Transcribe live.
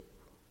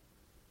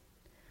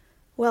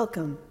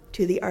Welcome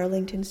to the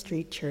Arlington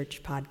Street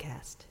Church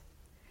podcast.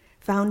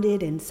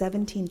 Founded in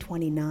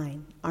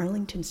 1729,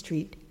 Arlington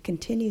Street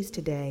continues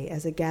today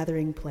as a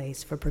gathering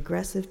place for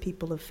progressive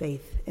people of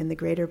faith in the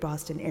greater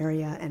Boston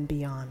area and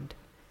beyond.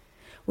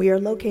 We are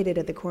located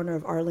at the corner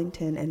of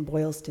Arlington and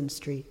Boylston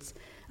Streets,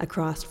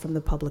 across from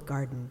the Public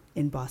Garden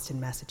in Boston,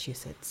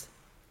 Massachusetts.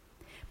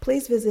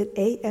 Please visit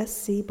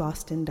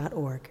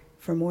ascboston.org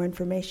for more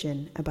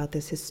information about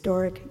this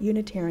historic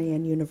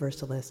Unitarian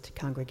Universalist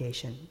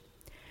congregation.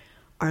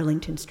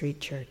 Arlington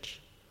Street Church,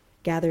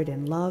 gathered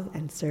in love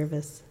and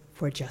service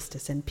for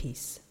justice and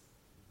peace.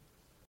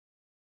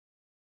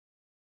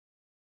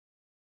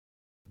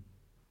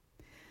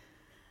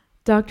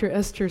 Dr.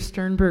 Esther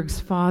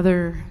Sternberg's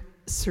father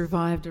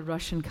survived a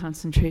Russian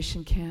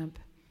concentration camp,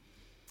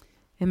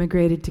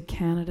 immigrated to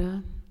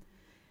Canada,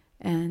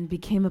 and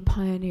became a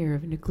pioneer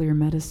of nuclear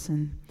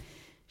medicine.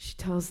 She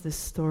tells this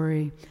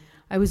story.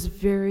 I was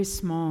very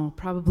small,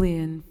 probably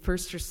in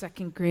first or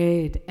second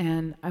grade,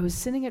 and I was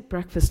sitting at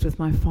breakfast with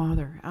my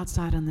father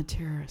outside on the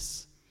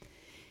terrace.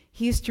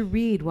 He used to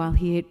read while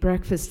he ate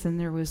breakfast, and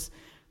there was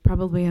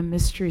probably a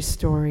mystery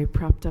story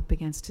propped up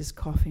against his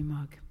coffee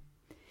mug.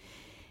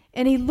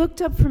 And he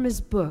looked up from his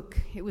book.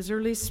 It was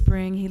early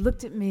spring. He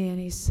looked at me and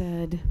he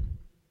said,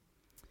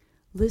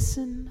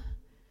 "Listen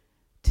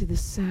to the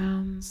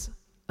sounds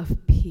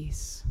of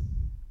peace."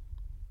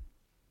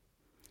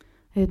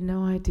 I had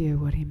no idea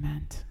what he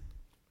meant.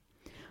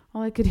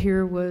 All I could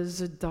hear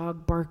was a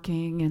dog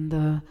barking and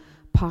the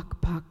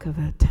pock-pock of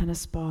a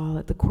tennis ball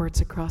at the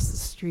courts across the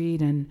street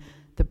and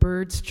the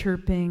birds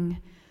chirping.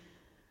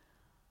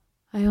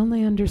 I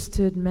only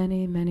understood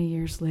many, many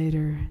years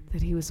later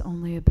that he was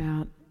only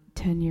about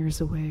 10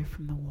 years away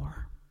from the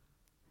war,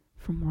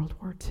 from World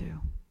War II.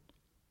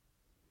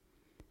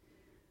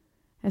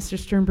 Esther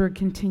Sternberg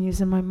continues,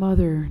 and my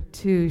mother,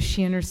 too.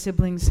 She and her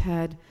siblings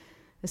had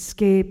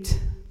escaped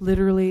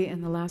literally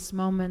in the last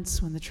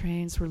moments when the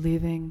trains were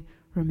leaving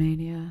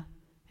Romania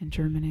and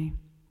Germany.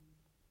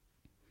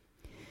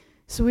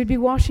 So we'd be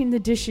washing the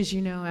dishes,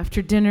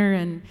 after dinner,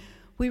 and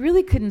we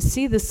really couldn't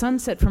see the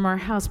sunset from our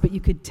house, but you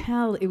could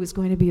tell it was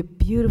going to be a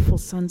beautiful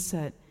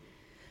sunset.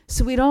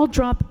 So we'd all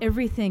drop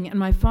everything, and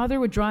my father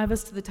would drive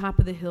us to the top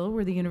of the hill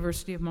where the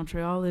University of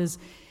Montreal is,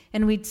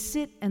 and we'd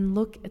sit and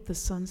look at the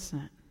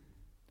sunset.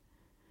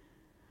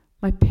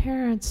 My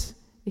parents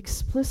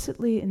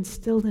explicitly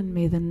instilled in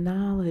me the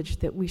knowledge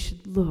that we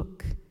should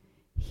look,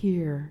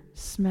 hear,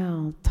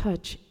 smell,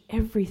 touch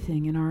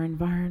everything in our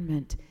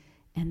environment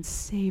and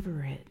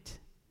savor it.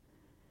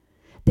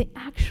 They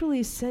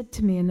actually said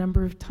to me a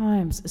number of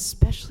times,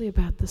 especially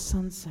about the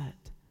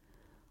sunset,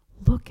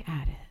 look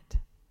at it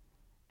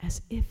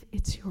as if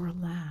it's your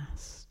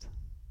last.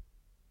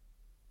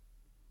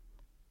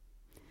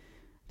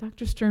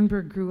 Dr.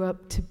 Sternberg grew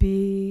up to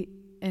be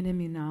an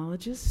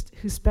immunologist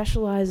who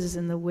specializes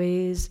in the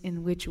ways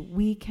in which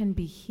we can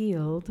be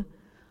healed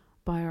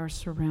by our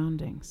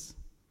surroundings,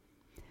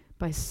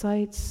 by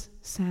sights,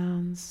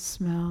 sounds,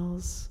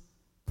 smells,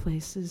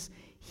 places,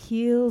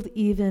 healed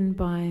even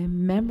by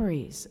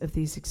memories of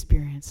these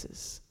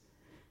experiences,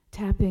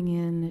 tapping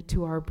in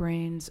to our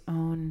brain's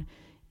own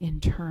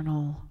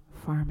internal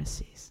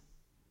pharmacies.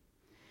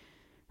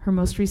 Her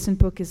most recent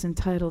book is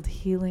entitled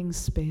Healing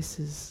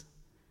Spaces: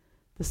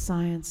 The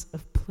Science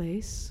of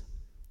Place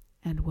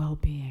and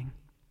Well-Being.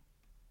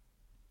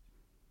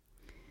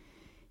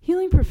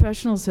 Healing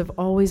professionals have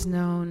always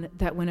known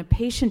that when a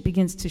patient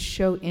begins to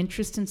show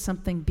interest in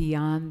something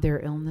beyond their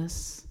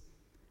illness,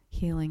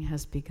 healing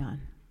has begun.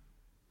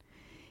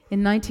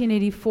 In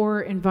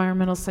 1984,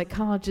 environmental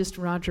psychologist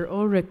Roger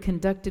Ulrich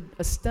conducted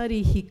a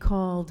study he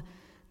called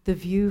The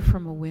View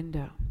from a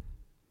Window.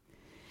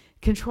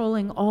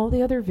 Controlling all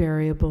the other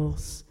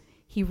variables,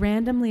 he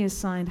randomly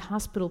assigned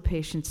hospital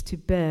patients to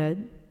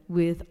bed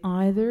with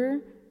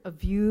either a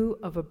view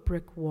of a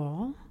brick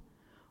wall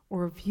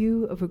or a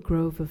view of a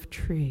grove of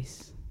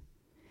trees.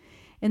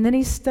 And then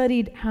he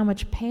studied how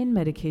much pain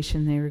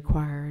medication they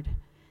required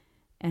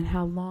and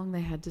how long they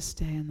had to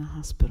stay in the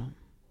hospital.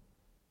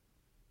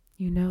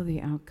 You know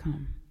the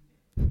outcome.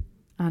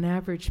 On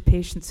average,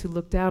 patients who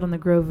looked out on the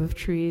grove of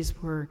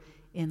trees were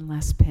in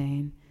less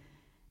pain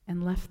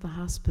and left the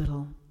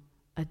hospital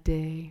a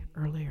day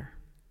earlier.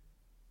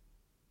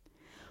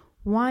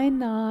 Why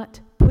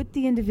not put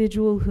the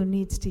individual who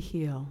needs to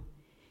heal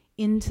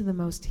into the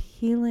most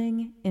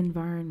healing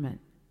environment,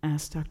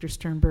 asked Dr.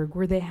 Sternberg,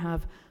 where they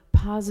have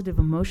positive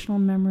emotional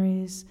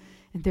memories,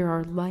 and there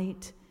are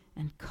light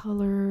and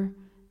color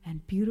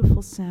and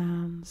beautiful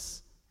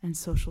sounds and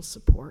social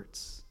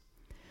supports.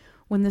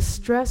 When the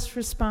stress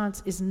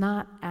response is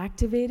not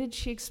activated,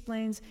 she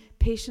explains,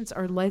 patients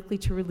are likely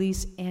to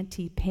release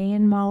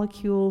anti-pain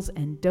molecules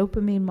and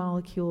dopamine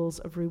molecules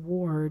of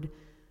reward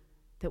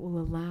that will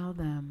allow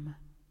them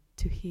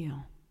to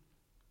heal.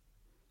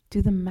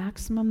 Do the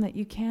maximum that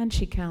you can,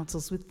 she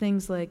counsels, with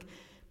things like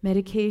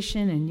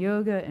medication and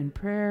yoga and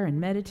prayer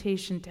and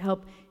meditation to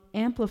help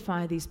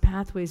amplify these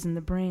pathways in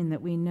the brain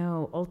that we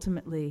know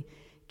ultimately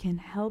can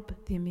help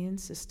the immune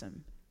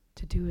system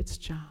to do its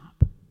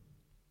job.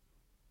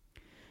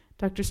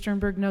 Dr.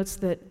 Sternberg notes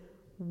that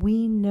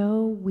we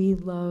know we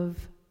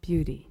love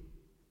beauty.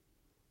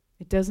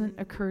 It doesn't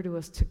occur to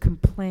us to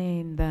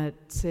complain that,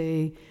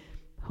 say,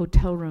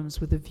 hotel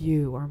rooms with a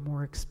view are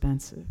more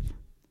expensive.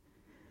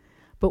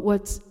 But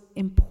what's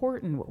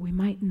important, what we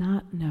might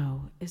not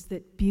know, is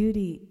that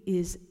beauty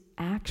is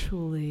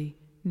actually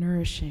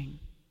nourishing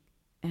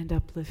and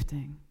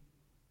uplifting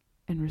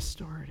and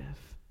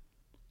restorative.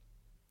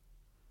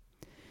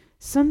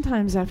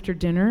 Sometimes after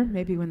dinner,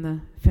 maybe when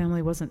the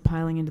family wasn't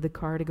piling into the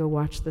car to go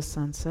watch the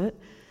sunset,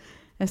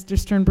 Esther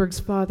Sternberg's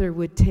father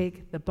would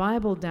take the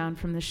Bible down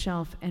from the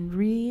shelf and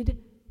read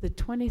the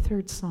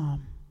 23rd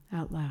Psalm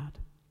out loud.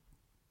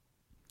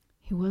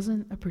 He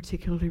wasn't a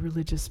particularly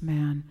religious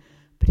man,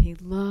 but he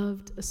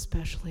loved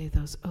especially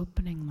those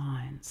opening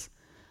lines.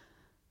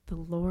 The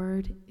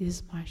Lord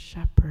is my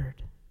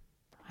shepherd,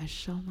 I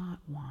shall not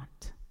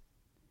want.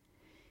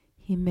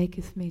 He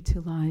maketh me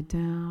to lie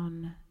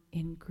down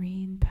in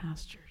green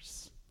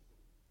pastures.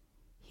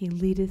 He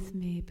leadeth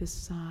me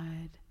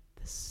beside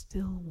the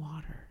still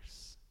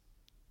waters.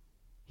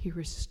 He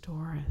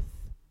restoreth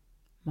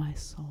my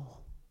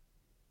soul.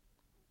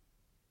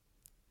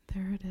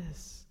 There it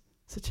is,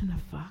 such an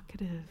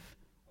evocative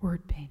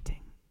word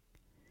painting.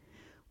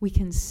 We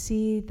can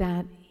see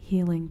that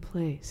healing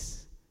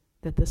place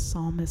that the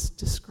psalmist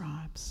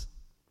describes.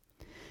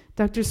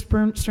 Dr.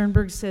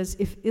 Sternberg says,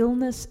 if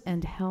illness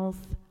and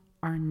health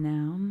are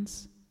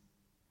nouns,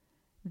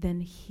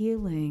 then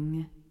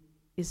healing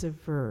is a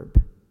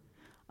verb.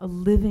 A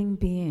living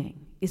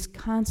being is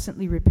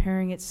constantly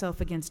repairing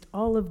itself against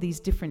all of these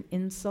different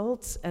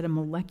insults at a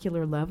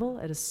molecular level,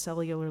 at a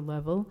cellular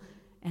level,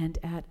 and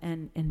at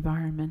an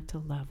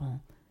environmental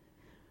level.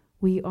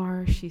 We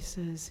are, she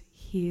says,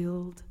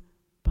 healed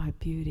by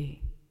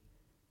beauty.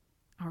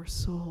 Our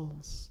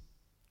souls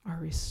are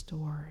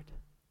restored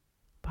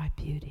by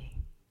beauty.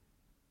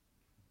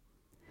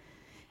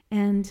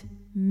 And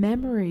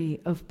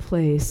memory of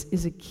place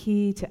is a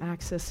key to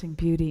accessing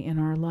beauty in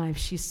our life.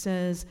 She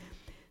says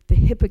the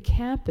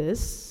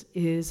hippocampus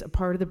is a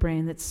part of the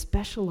brain that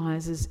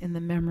specializes in the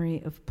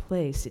memory of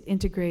place. It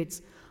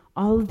integrates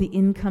all of the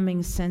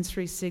incoming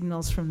sensory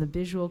signals from the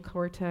visual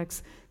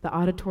cortex, the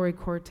auditory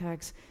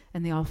cortex,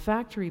 and the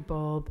olfactory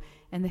bulb.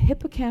 And the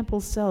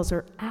hippocampal cells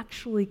are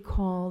actually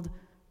called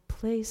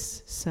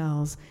place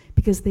cells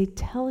because they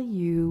tell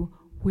you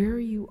where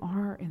you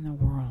are in the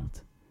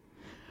world.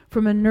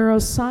 From a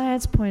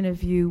neuroscience point of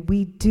view,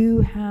 we do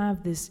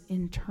have this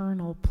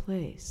internal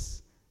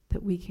place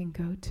that we can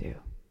go to.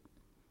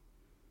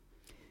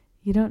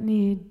 You don't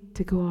need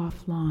to go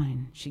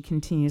offline, she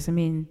continues. I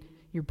mean,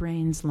 your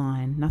brain's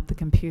line, not the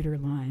computer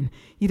line.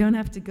 You don't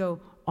have to go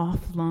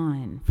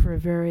offline for a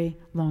very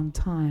long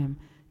time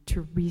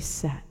to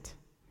reset.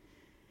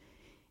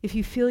 If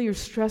you feel your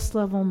stress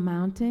level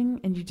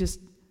mounting and you just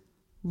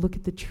look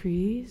at the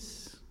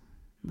trees,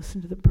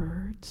 listen to the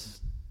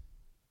birds,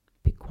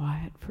 be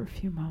quiet for a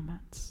few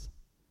moments.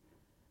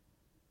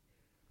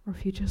 Or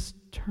if you just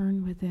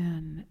turn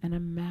within and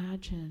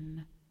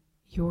imagine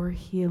your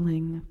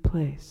healing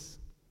place,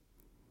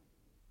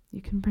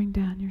 you can bring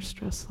down your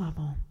stress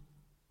level.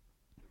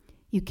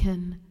 You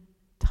can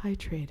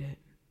titrate it.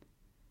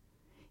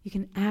 You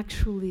can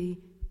actually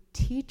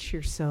teach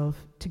yourself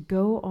to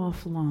go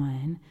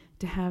offline,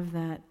 to have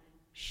that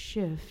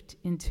shift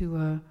into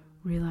a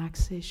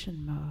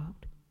relaxation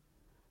mode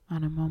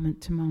on a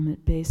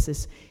moment-to-moment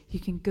basis. You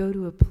can go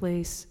to a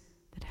place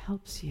that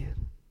helps you,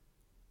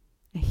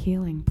 a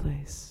healing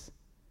place.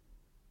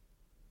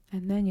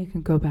 And then you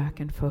can go back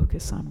and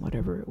focus on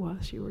whatever it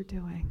was you were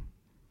doing.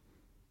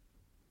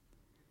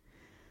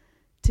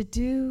 To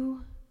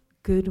do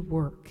good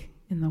work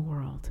in the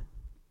world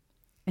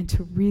and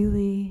to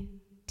really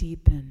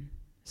deepen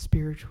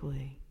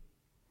spiritually,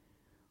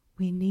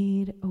 we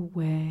need a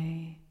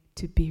way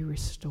to be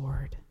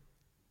restored.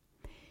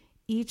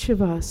 Each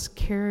of us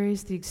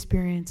carries the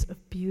experience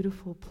of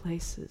beautiful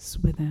places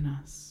within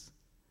us.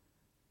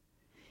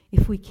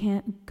 If we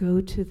can't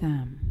go to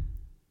them,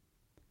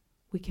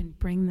 we can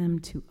bring them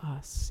to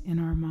us in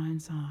our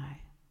mind's eye.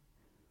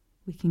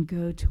 We can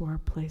go to our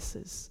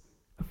places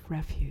of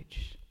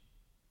refuge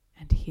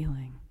and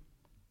healing.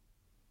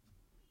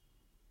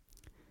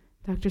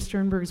 Dr.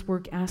 Sternberg's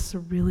work asks a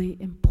really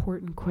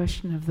important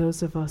question of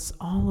those of us,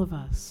 all of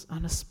us,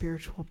 on a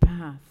spiritual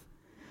path.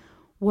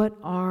 What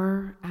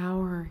are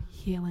our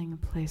healing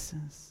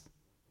places?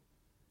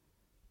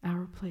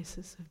 Our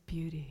places of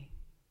beauty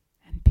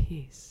and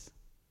peace.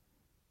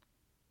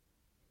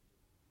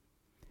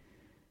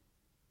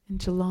 In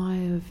July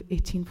of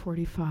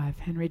 1845,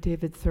 Henry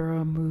David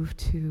Thoreau moved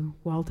to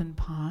Walden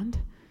Pond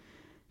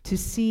to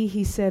see,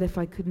 he said, if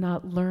I could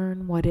not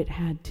learn what it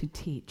had to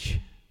teach,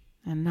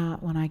 and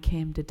not when I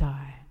came to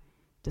die,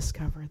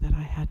 discover that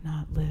I had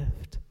not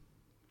lived.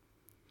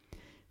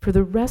 For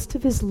the rest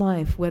of his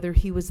life, whether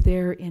he was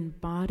there in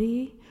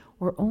body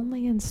or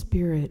only in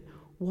spirit,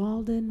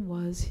 Walden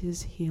was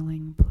his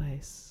healing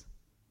place.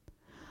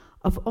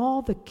 Of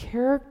all the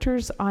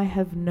characters I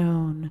have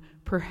known,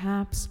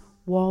 perhaps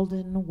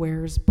Walden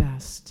wears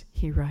best,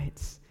 he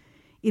writes.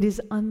 It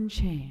is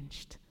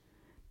unchanged.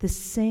 the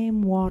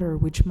same water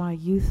which my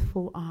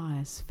youthful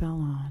eyes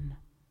fell on.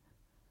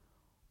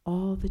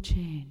 All the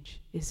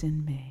change is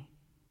in me.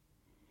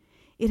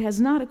 It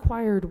has not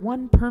acquired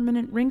one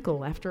permanent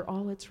wrinkle after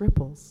all its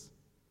ripples.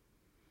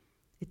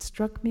 It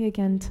struck me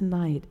again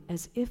tonight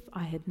as if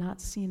I had not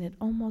seen it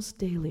almost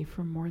daily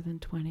for more than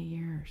 20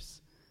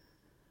 years.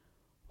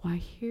 Why,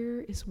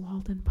 here is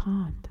Walden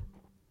Pond,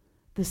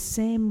 the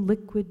same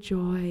liquid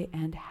joy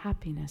and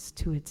happiness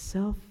to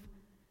itself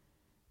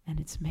and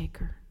its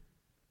maker,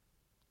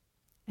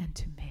 and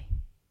to me.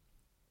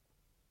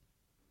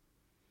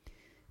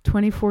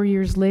 24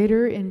 years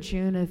later, in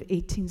June of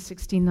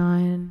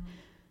 1869,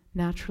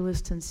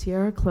 naturalist and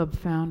Sierra Club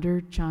founder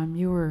John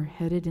Muir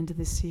headed into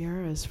the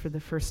Sierras for the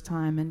first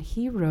time, and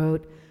he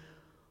wrote,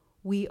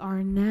 "We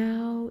are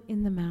now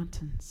in the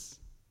mountains,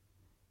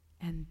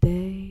 and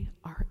they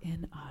are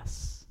in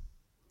us,"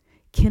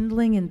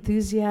 kindling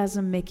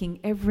enthusiasm, making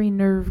every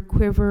nerve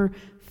quiver,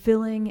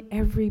 filling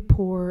every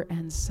pore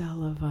and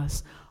cell of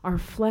us. Our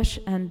flesh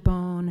and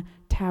bone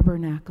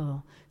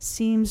tabernacle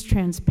seems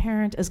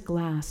transparent as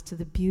glass to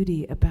the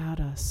beauty about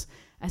us,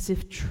 as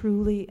if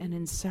truly an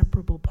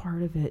inseparable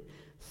part of it,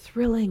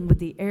 thrilling with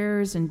the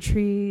airs and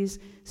trees,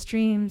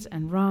 streams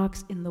and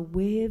rocks in the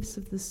waves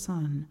of the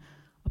sun,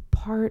 a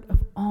part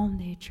of all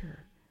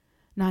nature,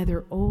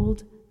 neither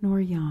old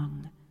nor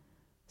young,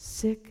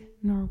 sick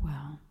nor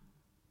well,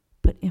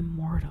 but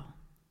immortal.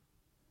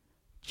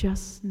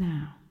 Just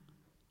now,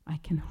 I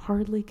can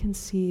hardly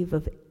conceive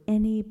of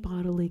any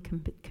bodily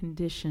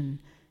condition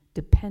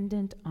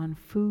dependent on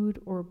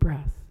food or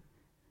breath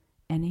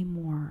any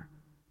more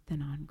than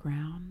on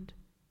ground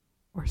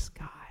or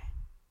sky.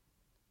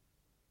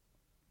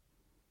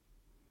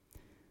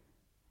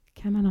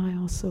 Kim and I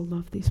also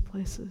love these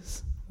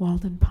places,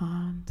 Walden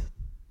Pond,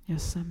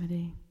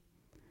 Yosemite.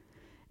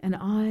 And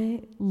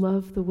I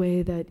love the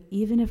way that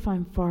even if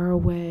I'm far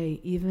away,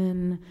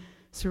 even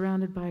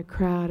surrounded by a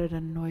crowd at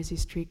a noisy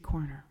street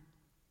corner,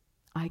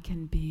 I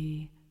can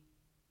be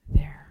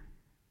there.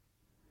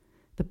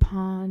 The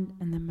pond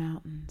and the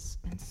mountains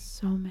and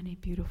so many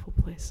beautiful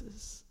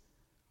places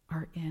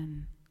are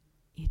in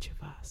each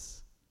of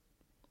us.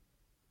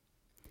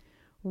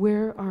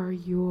 Where are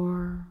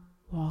your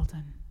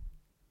Walden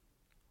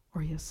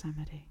or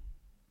Yosemite?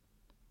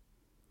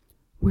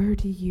 Where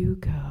do you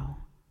go,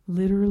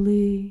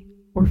 literally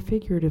or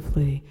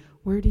figuratively?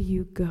 Where do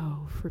you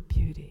go for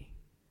beauty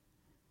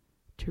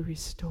to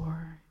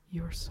restore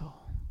your soul?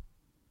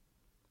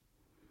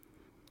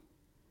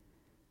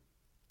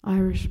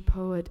 Irish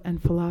poet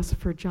and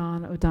philosopher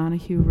John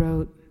O'Donohue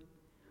wrote,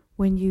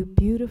 "When you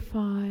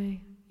beautify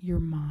your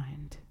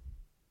mind,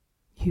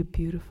 you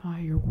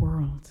beautify your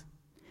world.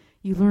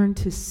 You learn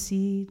to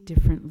see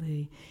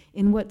differently.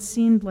 In what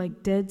seemed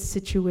like dead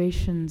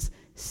situations,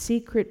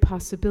 secret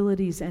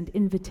possibilities and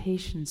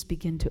invitations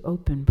begin to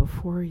open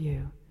before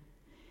you.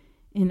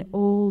 In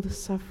old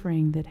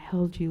suffering that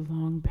held you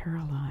long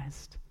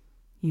paralyzed,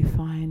 you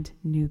find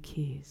new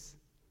keys.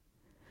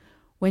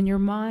 When your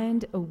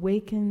mind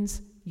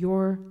awakens,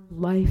 your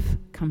life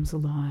comes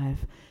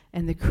alive,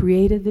 and the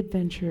creative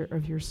adventure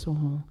of your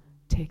soul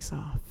takes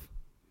off.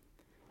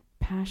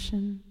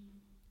 Passion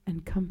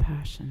and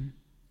compassion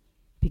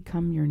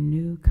become your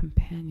new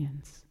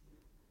companions.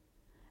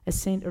 As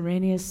St.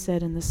 Irenaeus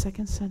said in the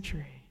 2nd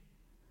century,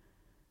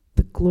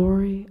 the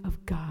glory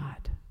of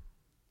God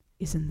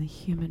is in the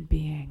human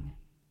being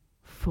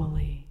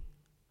fully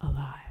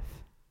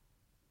alive."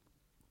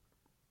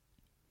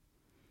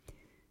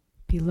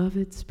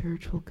 Beloved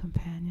spiritual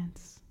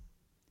companions,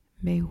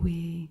 may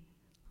we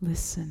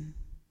listen,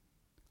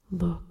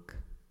 look,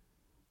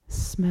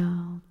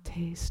 smell,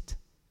 taste,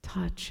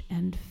 touch,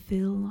 and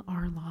fill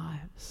our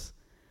lives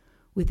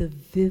with a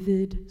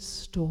vivid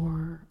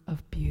store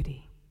of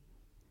beauty.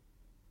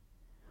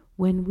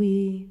 When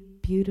we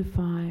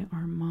beautify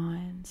our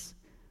minds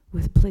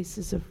with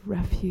places of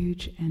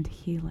refuge and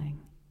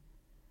healing,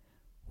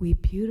 we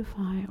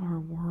beautify our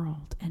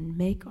world and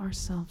make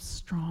ourselves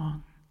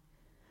strong,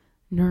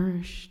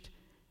 nourished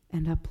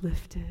and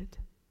uplifted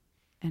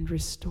and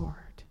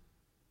restored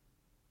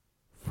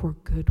for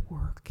good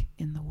work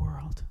in the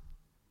world.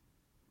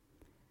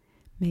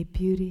 May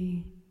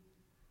beauty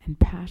and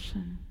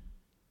passion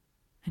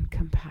and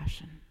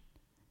compassion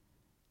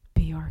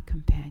be our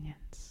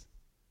companions.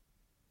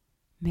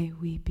 May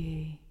we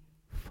be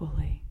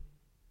fully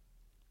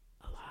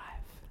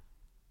alive.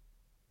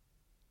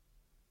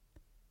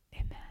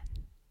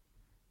 Amen.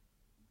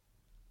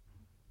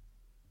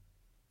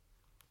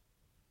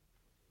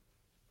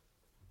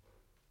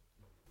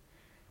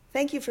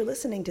 Thank you for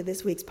listening to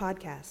this week's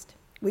podcast.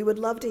 We would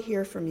love to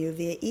hear from you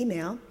via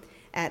email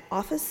at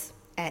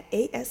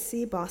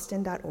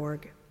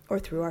office@ascboston.org or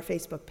through our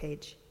Facebook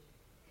page.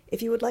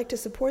 If you would like to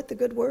support the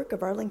good work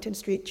of Arlington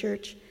Street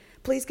Church,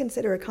 please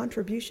consider a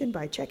contribution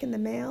by check in the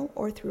mail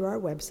or through our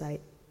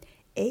website,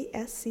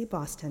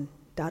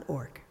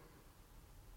 ascboston.org.